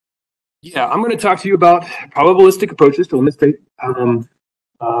Yeah, I'm going to talk to you about probabilistic approaches to limit state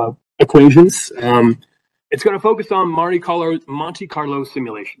equations. It's going to focus on Monte Carlo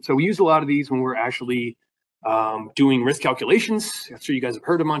simulation. So we use a lot of these when we're actually doing risk calculations. I'm sure you guys have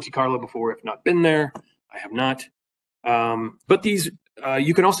heard of Monte Carlo before. If not been there, I have not. But these,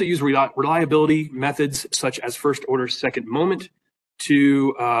 you can also use reliability methods such as first order, second moment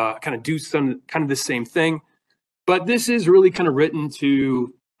to kind of do some kind of the same thing. But this is really kind of written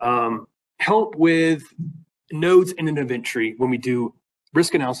to help with nodes in an event tree when we do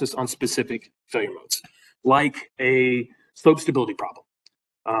risk analysis on specific failure modes, like a slope stability problem.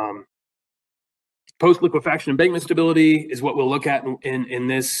 Post-liquefaction embankment stability is what we'll look at in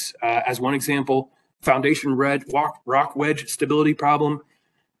this as one example. Foundation rock wedge stability problem.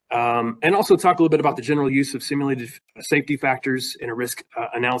 And also talk a little bit about the general use of simulated safety factors in a risk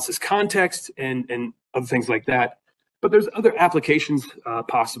analysis context and other things like that. But there's other applications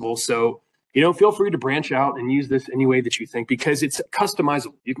possible. So, feel free to branch out and use this any way that you think, because it's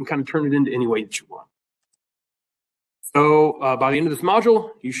customizable. You can kind of turn it into any way that you want. So by the end of this module,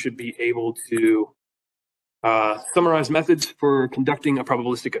 you should be able to summarize methods for conducting a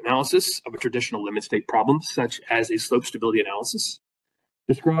probabilistic analysis of a traditional limit state problem, such as a slope stability analysis.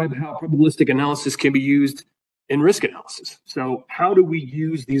 Describe how probabilistic analysis can be used in risk analysis. So how do we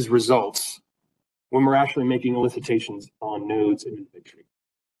use these results when we're actually making elicitations on nodes in an event tree?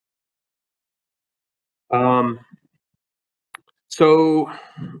 So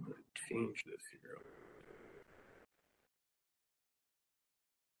change this here.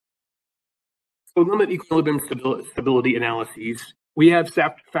 So limit equilibrium stability analyses, we have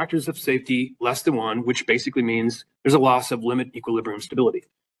factors of safety less than 1, which basically means there's a loss of limit equilibrium stability.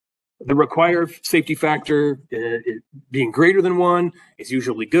 The required safety factor being greater than 1 is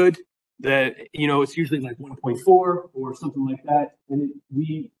usually good. That it's usually like 1.4 or something like that, and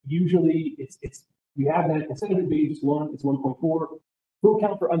we usually we have that instead of it being just 1, it's 1.4 to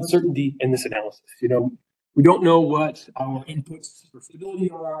account for uncertainty in this analysis. We don't know what our inputs for stability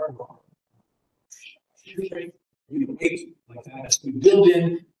are. Like that. So we build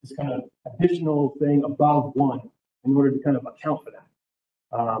in this kind of additional thing above 1 in order to kind of account for that.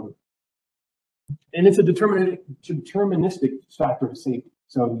 And it's a deterministic factor of safety.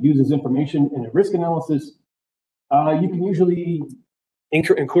 So it uses information in a risk analysis. You can usually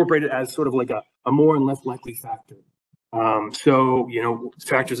incorporate it as sort of like a more and less likely factor. So,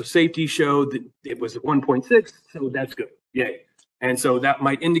 factors of safety showed that it was 1.6, so that's good. Yay. And so that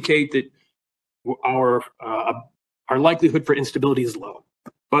might indicate that our likelihood for instability is low.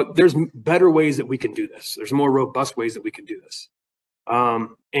 But there's better ways that we can do this. There's more robust ways that we can do this.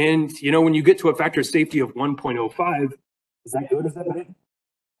 And when you get to a factor of safety of 1.05, is that good? Is that bad?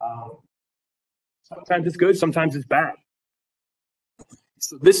 Sometimes it's good, sometimes it's bad.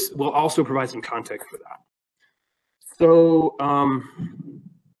 So this will also provide some context for that. So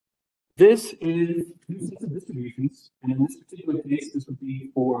this is distributions, and in this particular case, this would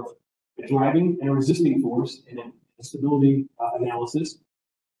be for a driving and a resisting force in a stability analysis.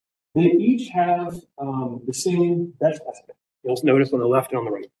 They each have the same best estimate. You'll notice on the left and on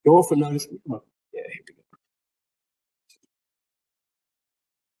the right. You'll also notice, come on. Yeah, here we go.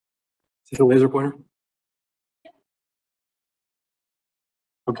 Is this a laser pointer?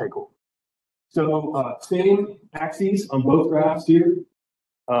 Okay, cool. So same axes on both graphs here.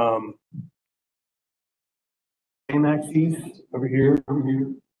 Same axes over here,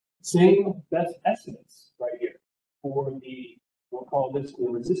 Same best estimates right here for we'll call this the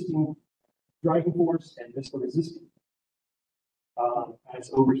resisting driving force and this the resisting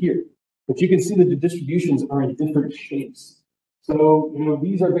as over here. But you can see that the distributions are in different shapes. So,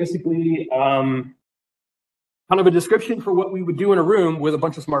 these are basically kind of a description for what we would do in a room with a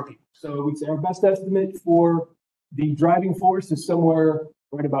bunch of smart people. So we'd say our best estimate for the driving force is somewhere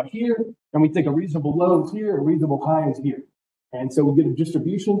right about here. And we think a reasonable low is here, a reasonable high is here. And so we get a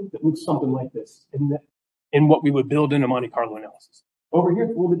distribution that looks something like this in what we would build in a Monte Carlo analysis. Over here,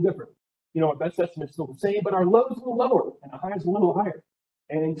 it's a little bit different. Our best estimate is still the same, but our low is a little lower and the high is a little higher.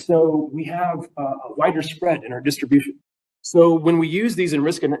 And so we have a wider spread in our distribution. So when we use these in a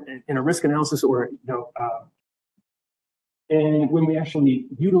risk analysis, or and when we actually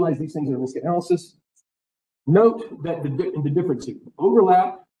utilize these things in a risk analysis, note that the difference here,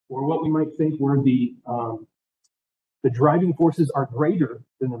 overlap, or what we might think where the driving forces are greater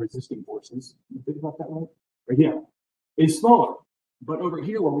than the resisting forces. You think about that one right here is smaller, but over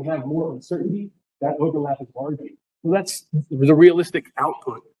here where we have more uncertainty, that overlap is larger. So that's the realistic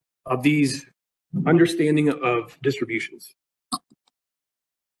output of these understanding of distributions.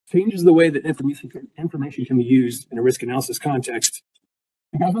 Changes the way that information can be used in a risk analysis context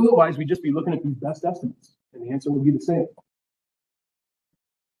Because otherwise, we'd just be looking at these best estimates, and the answer would be the same.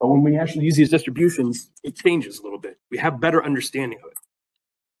 But when we actually use these distributions, it changes a little bit. We have better understanding of it.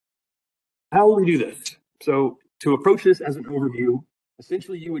 How will we do this? So to approach this as an overview,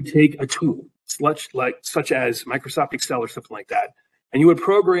 essentially you would take a tool, such as Microsoft Excel or something like that, and you would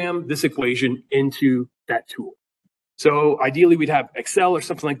program this equation into that tool. So ideally we'd have Excel or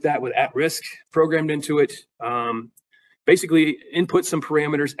something like that with at-risk programmed into it. Basically input some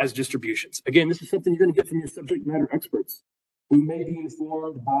parameters as distributions. Again, this is something you're going to get from your subject matter experts who may be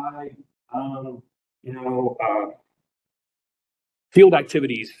informed by, field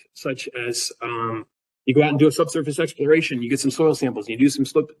activities such as you go out and do a subsurface exploration, you get some soil samples, you do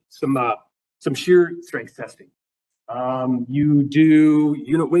some shear strength testing. You do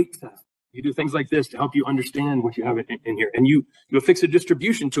unit weight tests. You do things like this to help you understand what you have in here. And you affix a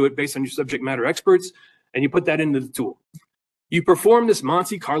distribution to it based on your subject matter experts, and you put that into the tool. You perform this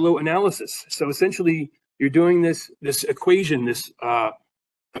Monte Carlo analysis. So essentially, you're doing this equation, this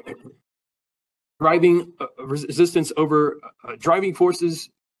driving resistance over driving forces,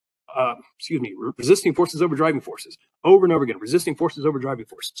 resisting forces over driving forces, over and over again, resisting forces over driving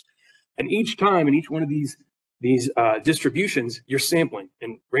forces. And each time in each one of these distributions, you're sampling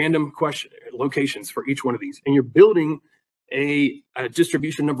in random locations for each one of these, and you're building a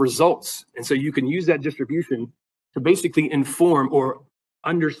distribution of results. And so you can use that distribution to basically inform or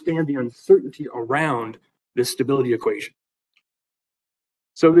understand the uncertainty around this stability equation.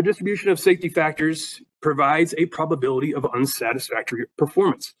 So the distribution of safety factors provides a probability of unsatisfactory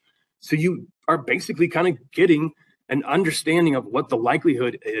performance. So you are basically kind of getting an understanding of what the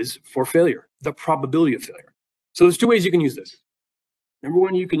likelihood is for failure, the probability of failure. So there's two ways you can use this. Number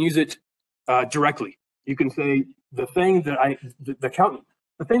one, you can use it directly. You can say the thing that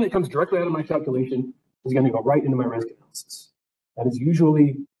the thing that comes directly out of my calculation is going to go right into my risk analysis. That is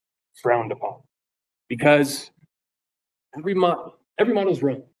usually frowned upon because every model is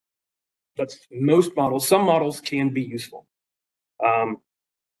wrong, but some models can be useful.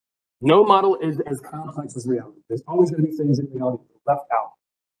 No model is as complex as reality. There's always going to be things in reality left out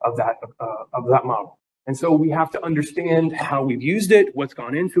of that model. And so we have to understand how we've used it, what's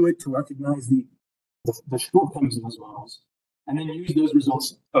gone into it to recognize the shortcomings in those models, and then use those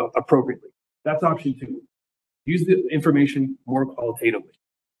results appropriately. That's option two. Use the information more qualitatively.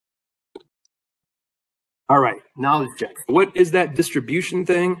 All right, knowledge check. What is that distribution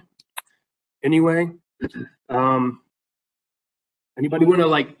thing anyway? Anybody want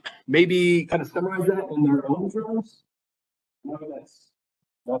to maybe kind of summarize that in their own terms? No, that's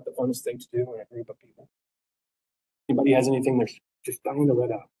not the funnest thing to do in a group of people. Anybody has anything they're just dying to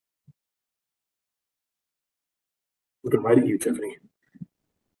let out? Looking right at you, Tiffany.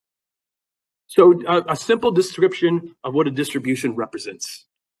 So a simple description of what a distribution represents.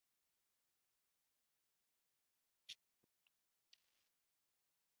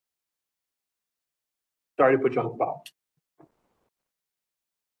 Sorry to put you on the spot.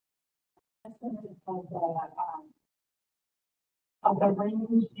 Of the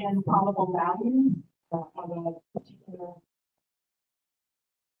range in probable value of a particular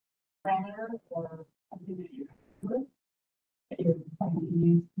parameter or something that you're trying to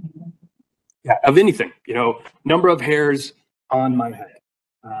use. Yeah, of anything, number of hairs on my head.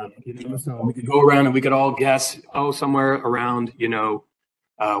 So we could go around and we could all guess, somewhere around,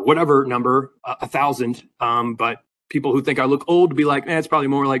 whatever number, 1,000. But people who think I look old would be like, it's probably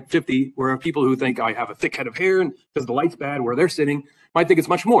more like 50. Where people who think I have a thick head of hair and because the light's bad where they're sitting might think it's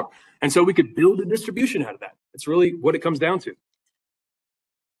much more. And so we could build a distribution out of that. It's really what it comes down to.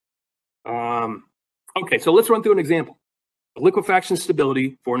 Okay, so let's run through an example. Liquefaction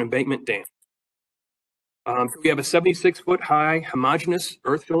stability for an embankment dam. So we have a 76-foot high homogeneous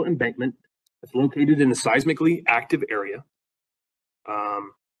earthfill embankment that's located in a seismically active area.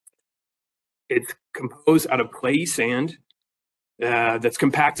 It's composed out of clayey sand that's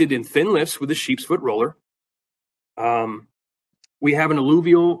compacted in thin lifts with a sheep's foot roller. We have an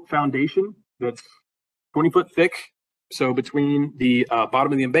alluvial foundation that's 20 foot thick. So between the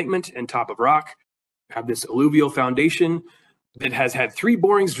bottom of the embankment and top of rock, we have this alluvial foundation that has had 3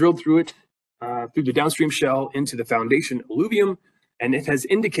 borings drilled through it, through the downstream shell into the foundation alluvium. And it has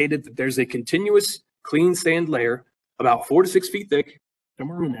indicated that there's a continuous clean sand layer about 4 to 6 feet thick,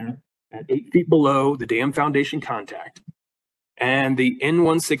 somewhere in there, at 8 feet below the dam foundation contact. And the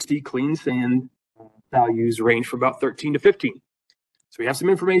N160 clean sand values range from about 13 to 15. So we have some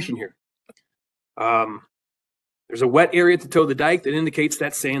information here. There's a wet area at the toe of the dike that indicates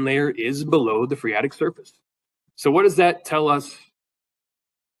that sand layer is below the phreatic surface. So what does that tell us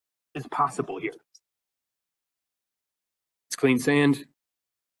is possible here? It's clean sand.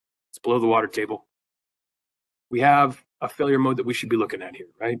 It's below the water table. We have a failure mode that we should be looking at here,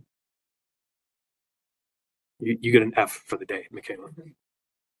 right? You get an F for the day, Michaela.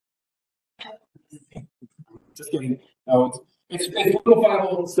 Just kidding. No, it's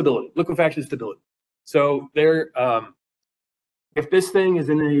liquefiable stability, liquefaction stability. So there, if this thing is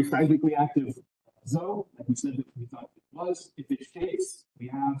in a seismically active zone, like we said that we thought it was, if it shakes, we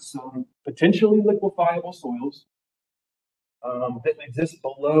have some potentially liquefiable soils that exist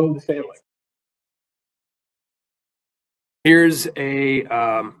below the sand layer. Here's a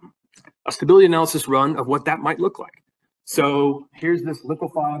stability analysis run of what that might look like. So here's this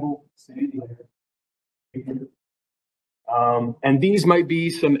liquefiable sand layer. And these might be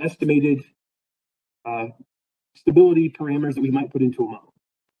some estimated stability parameters that we might put into a model.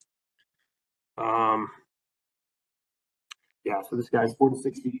 Yeah, so this guy's 4 to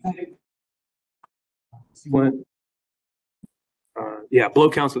 6 feet thick. Yeah, blow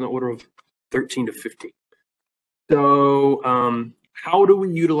counts in the order of 13 to 15. So how do we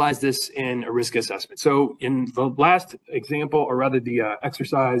utilize this in a risk assessment? So in the last example, or rather the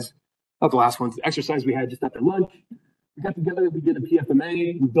exercise, not the last one, the exercise we had just after lunch, we got together, we did a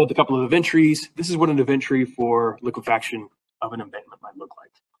PFMA, we built a couple of event trees. This is what an event tree for liquefaction of an embankment might look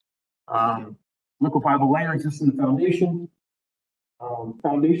like. Liquefiable layer exists in the foundation.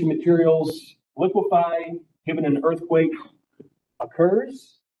 Foundation materials liquefy, given an earthquake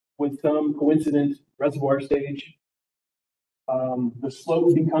occurs with some coincident reservoir stage. The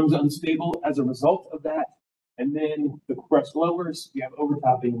slope becomes unstable as a result of that. And then the crust lowers, we have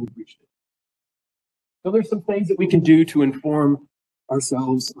overtopping, we've reached it. So there's some things that we can do to inform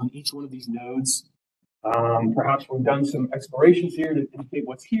ourselves on each one of these nodes. Perhaps we've done some explorations here to indicate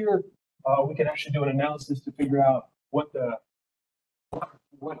what's here. We can actually do an analysis to figure out what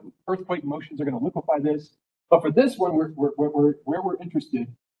earthquake motions are going to liquefy this. But for this one, where we're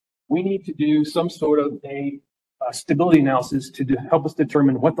interested, we need to do some sort of a stability analysis to help us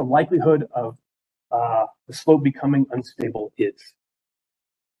determine what the likelihood of the slope becoming unstable is.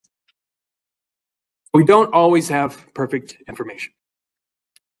 We don't always have perfect information.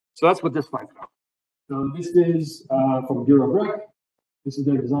 So that's what this slide's about. So this is from Bureau of Rec. This is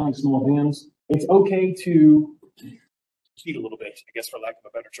their design of small dams. It's okay to cheat a little bit, I guess, for lack of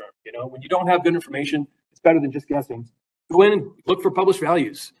a better term. You know, when you don't have good information, it's better than just guessing. Go in and look for published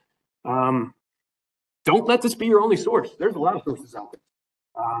values. Don't let this be your only source. There's a lot of sources out there,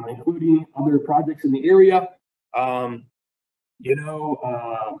 including other projects in the area.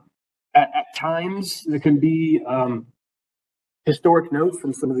 At times there can be historic notes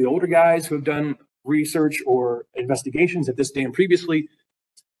from some of the older guys who have done research or investigations at this dam previously.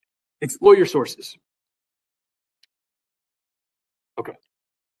 Explore your sources. Okay.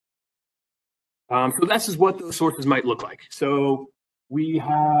 So this is what those sources might look like. So we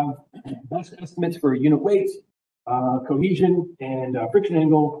have best estimates for unit weight, cohesion, and friction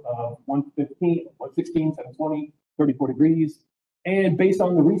angle of 115, 116, 720, 34 degrees. And based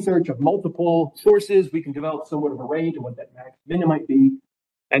on the research of multiple sources, we can develop somewhat of a range of what that max minimum might be.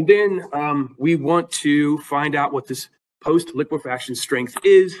 And then we want to find out what this post-liquefaction strength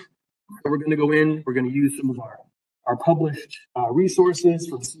is. So we're going to go in, we're going to use some of our published resources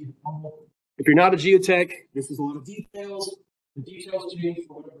from C to Paul. If you're not a geotech, this is a lot of details. The details change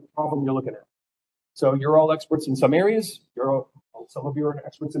for whatever problem you're looking at. So you're all experts in some areas. Some of you are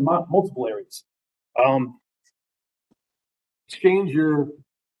experts in multiple areas. Exchange your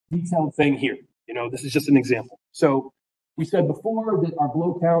detailed thing here. You know, this is just an example. So we said before that our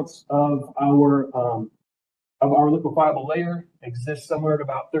blow counts of our liquefiable layer exists somewhere at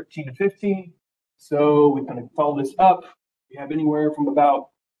about 13 to 15. So we kind of follow this up. We have anywhere from about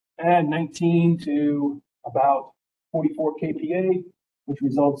 19 to about 44 kPa, which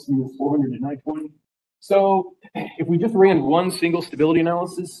results in this 400 to 920. So if we just ran one single stability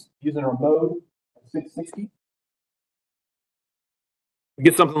analysis using our mode of 660, we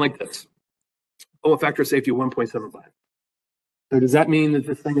get something like this. Oh, a factor of safety of 1.75. So does that mean that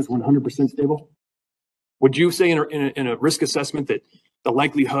this thing is 100% stable? Would you say in a risk assessment that the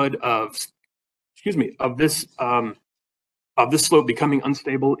likelihood of this slope becoming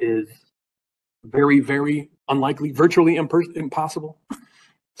unstable is very, very unlikely, virtually impossible?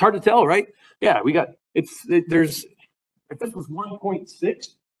 It's hard to tell, right? Yeah, if this was 1.6,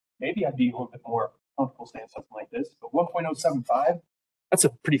 maybe I'd be a little bit more comfortable saying something like this, but 1.075, that's a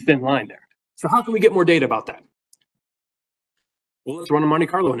pretty thin line there. So how can we get more data about that? Well, let's run a Monte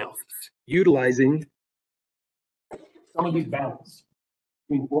Carlo analysis utilizing some of these bounds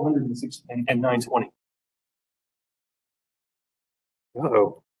between 406 and 920.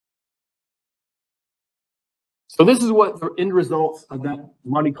 Uh-oh. So this is what the end result of that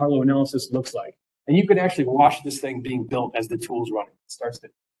Monte Carlo analysis looks like. And you can actually watch this thing being built as the tool's running. It starts to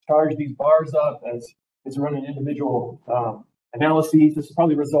charge these bars up as it's running individual analyses. This is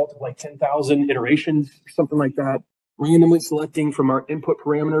probably a result of like 10,000 iterations or something like that, randomly selecting from our input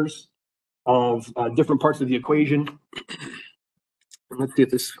parameters of different parts of the equation. And let's see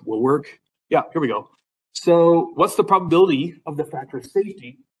if this will work. Yeah, here we go. So what's the probability of the factor of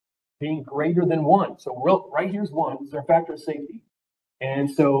safety being greater than 1? So right here's 1, this is our factor of safety. And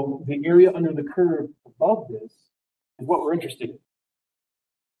so the area under the curve above this is what we're interested in.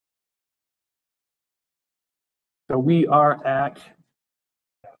 So we are at,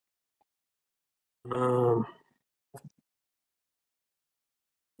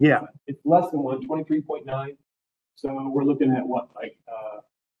 yeah, it's less than 1, 23.9. So we're looking at what, like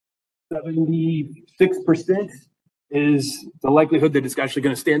 76% is the likelihood that it's actually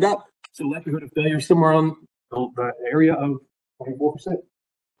going to stand up. So likelihood of failure is somewhere on the area of 24%.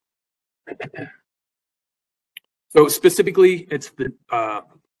 So specifically, it's the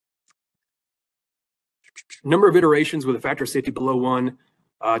number of iterations with a factor of safety below 1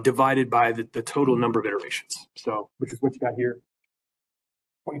 divided by the total number of iterations. So, which is what you got here,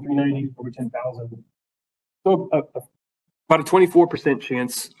 2390 over 10,000. So about a 24%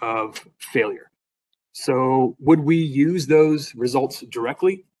 chance of failure. So would we use those results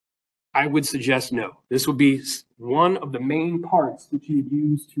directly? I would suggest no. This would be one of the main parts that you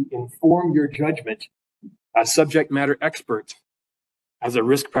use to inform your judgment as subject matter expert as a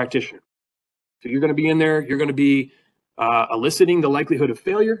risk practitioner. So you're going to be in there, you're going to be eliciting the likelihood of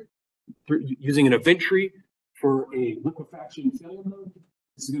failure through using an event tree for a liquefaction failure mode.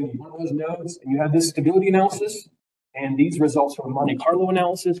 This is going to be one of those nodes, and you have this stability analysis and these results from a Monte Carlo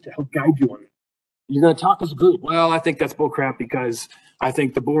analysis to help guide you on it. You're going to talk as a group. Well, I think that's bullcrap because I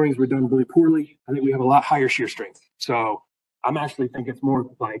think the borings were done really poorly. I think we have a lot higher shear strength. So I'm actually think it's more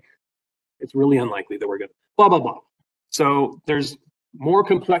like it's really unlikely that we're going to blah, blah, blah. So there's more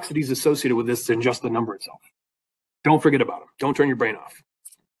complexities associated with this than just the number itself. Don't forget about them. Don't turn your brain off.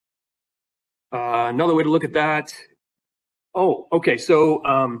 Another way to look at that. Oh, okay.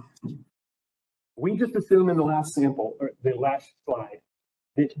 So we just assume in the last sample, or the last slide,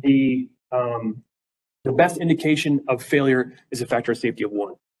 that the best indication of failure is a factor of safety of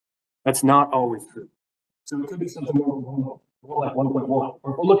 1. That's not always true. So it could be something more like 1.1.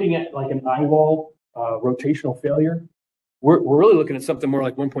 Or if we're looking at like an eyewall rotational failure, we're really looking at something more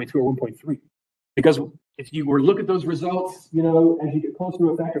like 1.2 or 1.3. Because if you were to look at those results, you know, as you get closer to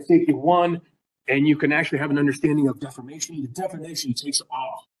a factor of safety of 1, and you can actually have an understanding of deformation, the deformation takes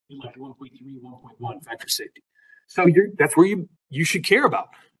off in like 1.3, 1.1 factor of safety. So that's where you should care about.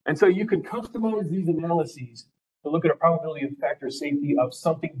 And so you can customize these analyses to look at a probability of factor of safety of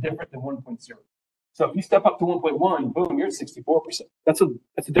something different than 1.0. So if you step up to 1.1, boom, you're at 64%. That's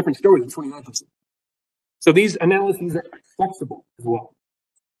a different story than 29%. So these analyses are flexible as well.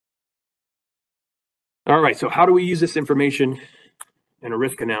 All right, so how do we use this information in a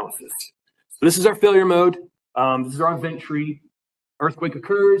risk analysis? So this is our failure mode. This is our event tree. Earthquake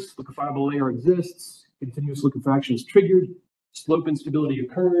occurs, liquefiable layer exists, continuous liquefaction is triggered, slope instability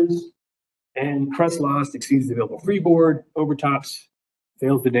occurs, and crest loss exceeds the available freeboard, overtops,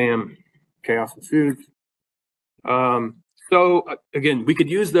 fails the dam, chaos ensues. So again, we could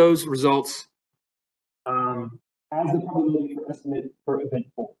use those results as the probability for estimate for event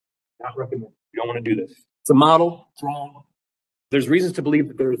 4. Not recommended. You don't want to do this. It's a model. It's wrong. There's reasons to believe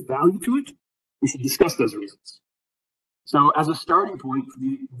that there is value to it. We should discuss those reasons. So as a starting point for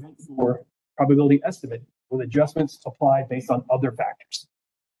the event 4 probability estimate, with adjustments applied based on other factors.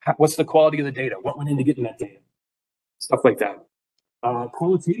 What's the quality of the data? What went into getting that data? Stuff like that.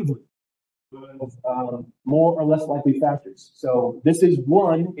 Qualitatively, more or less likely factors. So this is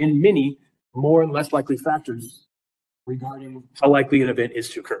one in many more and less likely factors regarding how likely an event is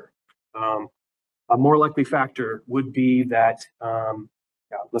to occur. A more likely factor would be that,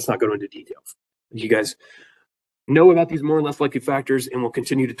 let's not go into details. You guys know about these more or less likely factors, and we'll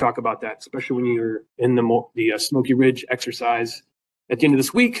continue to talk about that, especially when you're in the Smoky Ridge exercise at the end of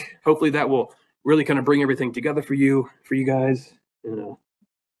this week. Hopefully that will really kind of bring everything together for you guys. It'll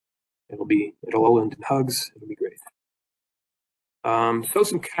all end in hugs. It'll be great. So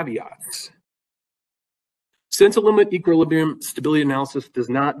some caveats. Since a limit equilibrium stability analysis does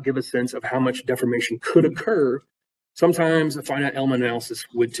not give a sense of how much deformation could occur, sometimes a finite element analysis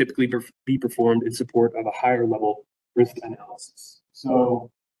would typically be performed in support of a higher level risk analysis.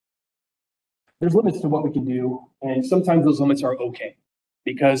 So there's limits to what we can do, and sometimes those limits are okay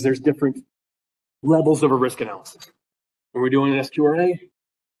because there's different levels of a risk analysis. When we're doing an SQRA,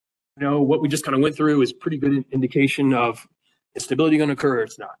 You know, what we just kind of went through is pretty good indication of is stability going to occur or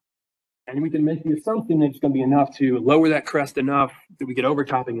it's not. And we can make the assumption that it's going to be enough to lower that crest enough that we get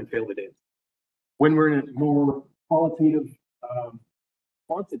overtopping and fail the dam. When we're in a more qualitative,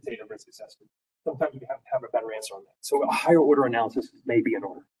 quantitative risk assessment, sometimes we have to have a better answer on that. So a higher order analysis may be in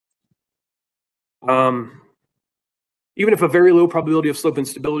order. Even if a very low probability of slope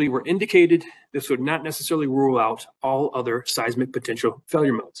instability were indicated, this would not necessarily rule out all other seismic potential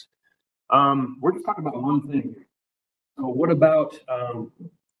failure modes. We're just talking about one thing here. So what about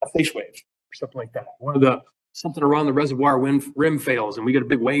a face wave or something like that? Something around the reservoir rim fails and we get a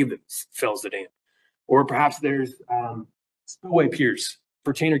big wave that fells the dam. Or perhaps there's spillway piers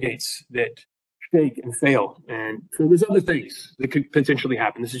for Tanner gates that shake and fail. And so there's other things that could potentially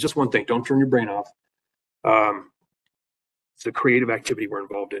happen. This is just one thing. Don't turn your brain off. It's a creative activity we're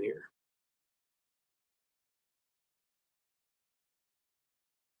involved in here.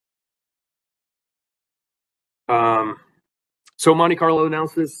 So Monte Carlo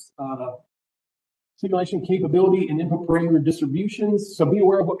analysis, simulation capability and input parameter distributions. So be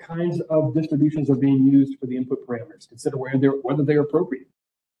aware of what kinds of distributions are being used for the input parameters. Consider whether they're appropriate.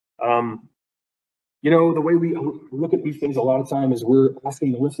 You know, the way we look at these things a lot of time is we're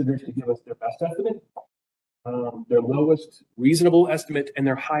asking the listeners to give us their best estimate, their lowest reasonable estimate, and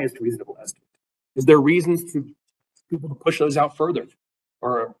their highest reasonable estimate. Is there reasons to people to push those out further,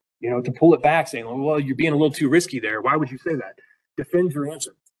 or you know, to pull it back, saying, "Well, you're being a little too risky there. Why would you say that?" Defend your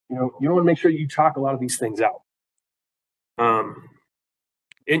answer. You know, you want to make sure you talk a lot of these things out.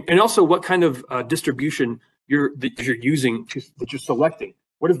 And also, what kind of distribution that you're using, that you're selecting.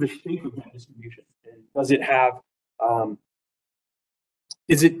 What is the shape of that distribution? And does it have?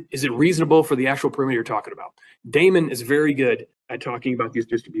 Is it reasonable for the actual perimeter you're talking about? Damon is very good at talking about these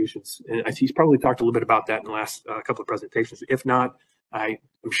distributions, and he's probably talked a little bit about that in the last couple of presentations. If not, I'm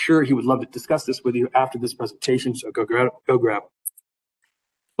sure he would love to discuss this with you after this presentation. So go grab it.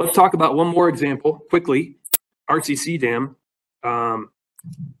 Let's talk about one more example quickly. RCC dam.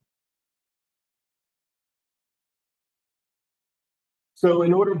 So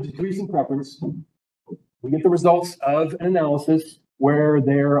in order of decreasing preference, we get the results of an analysis where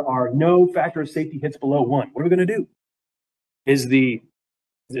there are no factor of safety hits below 1. What are we going to do? Does it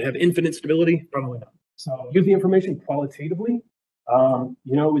have infinite stability? Probably not. So use the information qualitatively. You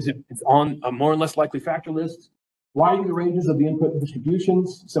know, it's on a more or less likely factor list. Widen the ranges of the input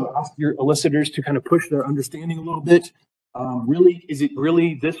distributions. So ask your elicitors to kind of push their understanding a little bit. Really, is it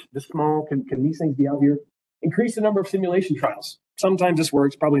really this small? Can these things be out here? Increase the number of simulation trials. Sometimes this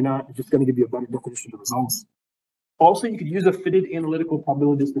works, probably not. It's just going to give you a better definition of the results. Also, you could use a fitted analytical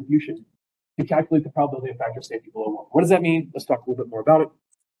probability distribution to calculate the probability of factor safety below 1. What does that mean? Let's talk a little bit more about it.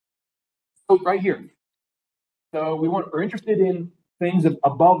 So right here. So we're interested in things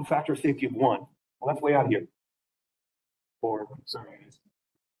above a factor of safety of 1. Well, that's way out here. Or sorry,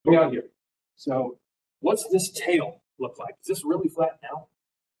 way out here. So what's this tail look like? Is this really flat now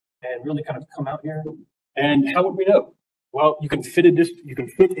and really kind of come out here? And how would we know? Well, you can fit a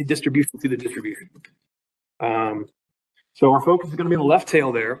distribution through the distribution. So our focus is going to be on the left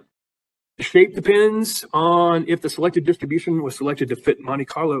tail there. The shape depends on if the selected distribution was selected to fit Monte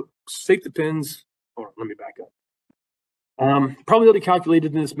Carlo. Shape depends. Hold on, let me back up. Probability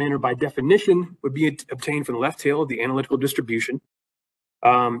calculated in this manner by definition would be obtained from the left tail of the analytical distribution.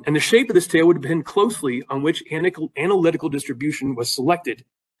 And the shape of this tail would depend closely on which analytical distribution was selected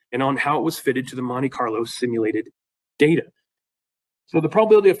and on how it was fitted to the Monte Carlo simulated data. So the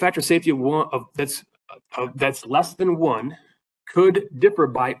probability of factor safety of that's less than 1 could differ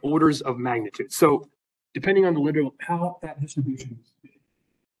by orders of magnitude. So depending on the literal how that distribution is fitted.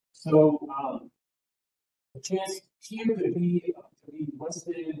 So the chance here could be less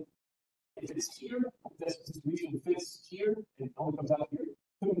than, if it's here, if this distribution fits here and it only comes out here,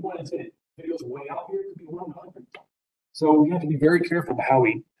 it could be 1 in 10. If it goes way out here, it could be 100. So we have to be very careful about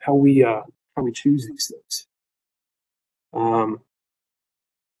how we choose these things.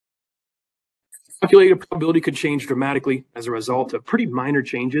 Calculated probability could change dramatically as a result of pretty minor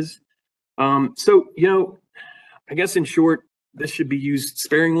changes. So, you know, I guess in short, this should be used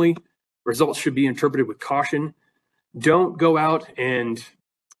sparingly. Results should be interpreted with caution. Don't go out and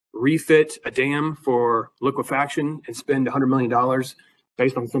refit a dam for liquefaction and spend $100 million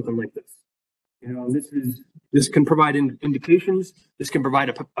based on something like this. You know, this can provide indications. This can provide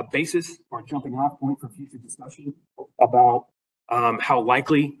a basis or a jumping off point for future discussion about how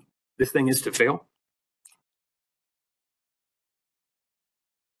likely this thing is to fail.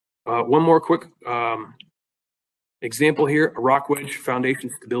 One more quick example here, a rock wedge foundation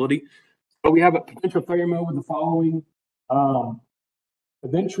stability. So we have a potential failure mode with the following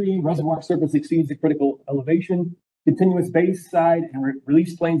Event tree, reservoir surface exceeds the critical elevation. Continuous base, side, and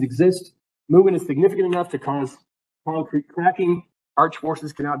release planes exist. Movement is significant enough to cause concrete cracking. Arch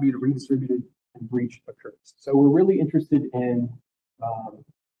forces cannot be redistributed and breach occurs. So we're really interested in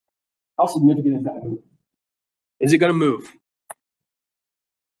how significant is that movement? Is it going to move?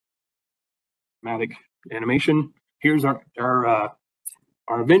 Matic animation. Here's our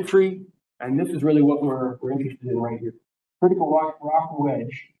event tree, and this is really what we're interested in right here. Critical rock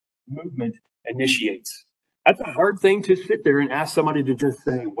wedge movement initiates. That's a hard thing to sit there and ask somebody to just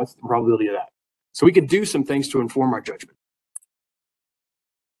say, what's the probability of that? So we can do some things to inform our judgment.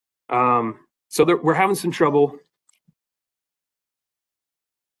 We're having some trouble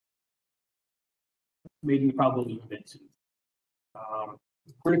making the probability of event.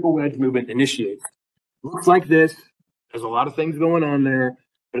 Critical wedge movement initiates. Looks like this. There's a lot of things going on there,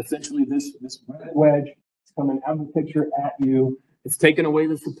 but essentially this red wedge is coming out of the picture at you. It's taking away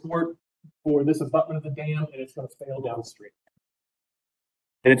the support for this abutment of the dam, and it's going to fail downstream.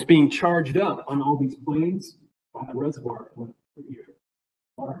 And it's being charged up on all these planes by the reservoir coming here.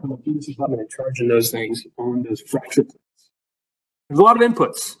 Water coming through this abutment and charging those things on those fracture planes. There's a lot of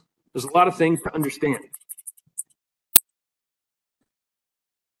inputs. There's a lot of things to understand.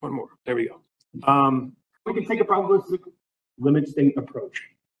 One more. There we go. We can take a probabilistic limit state approach.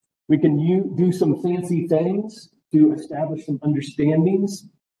 We can do some fancy things to establish some understandings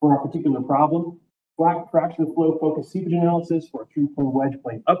for a particular problem. Fraction of flow focus seepage analysis for a true plane wedge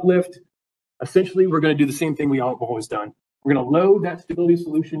plane uplift. Essentially, we're going to do the same thing we all have always done. We're going to load that stability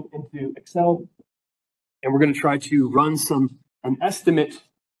solution into Excel, and we're going to try to run an estimate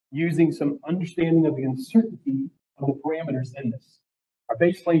using some understanding of the uncertainty of the parameters in this. Our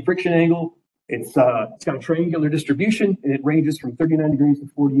base plane friction angle, it's got a triangular distribution, and it ranges from 39 degrees to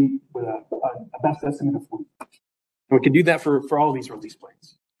 48 with a best estimate of 40. And we can do that for all of these release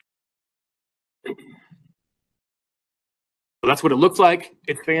planes. So that's what it looks like.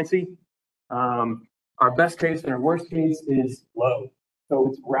 It's fancy. Our best case and our worst case is low. So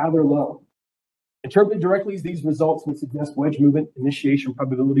it's rather low. Interpreted directly, these results would suggest wedge movement initiation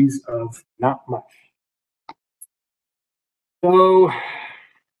probabilities of not much. So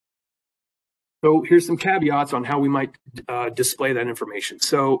here's some caveats on how we might display that information.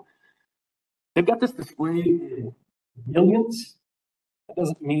 So they've got this displayed in millions. That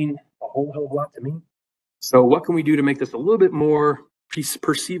doesn't mean a whole hell of a lot to me. So what can we do to make this a little bit more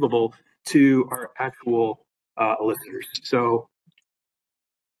perceivable to our actual listeners? So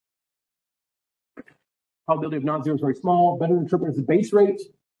probability of non-zero is very small. Better interpret as a base rate,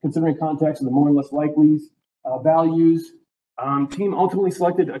 considering context of the more or less likely values. Team ultimately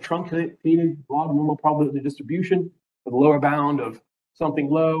selected a truncated log normal probability distribution with a lower bound of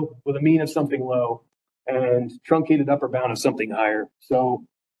something low, with a mean of something low, and truncated upper bound of something higher. So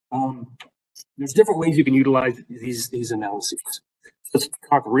there's different ways you can utilize these analyses. Let's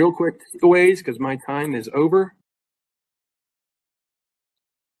talk real quick takeaways because my time is over.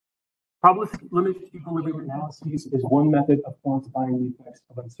 Probabilistic limit equilibrium analyses is one method of quantifying the effects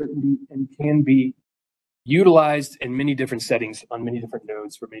of uncertainty and can be utilized in many different settings on many different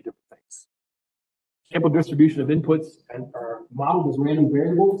nodes for many different things. Sample distribution of inputs are modeled as random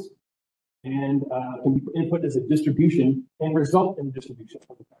variables and can be input as a distribution and result in the distribution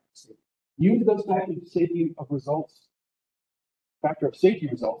of the factor. Use those factor of safety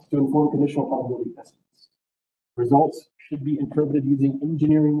results to inform conditional probability estimates. Results should be interpreted using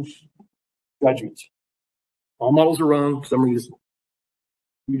engineering judgment. All models are wrong for some reason.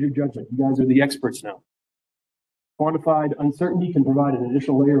 Use your judgment. You guys are the experts now. Quantified uncertainty can provide an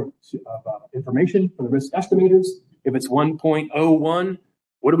additional layer of information for the risk estimators. If it's 1.01,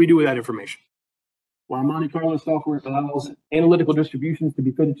 what do we do with that information? While Monte Carlo software allows analytical distributions to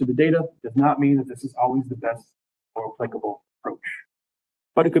be fitted to the data, does not mean that this is always the best or applicable approach,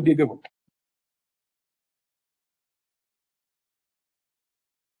 but it could be a good one.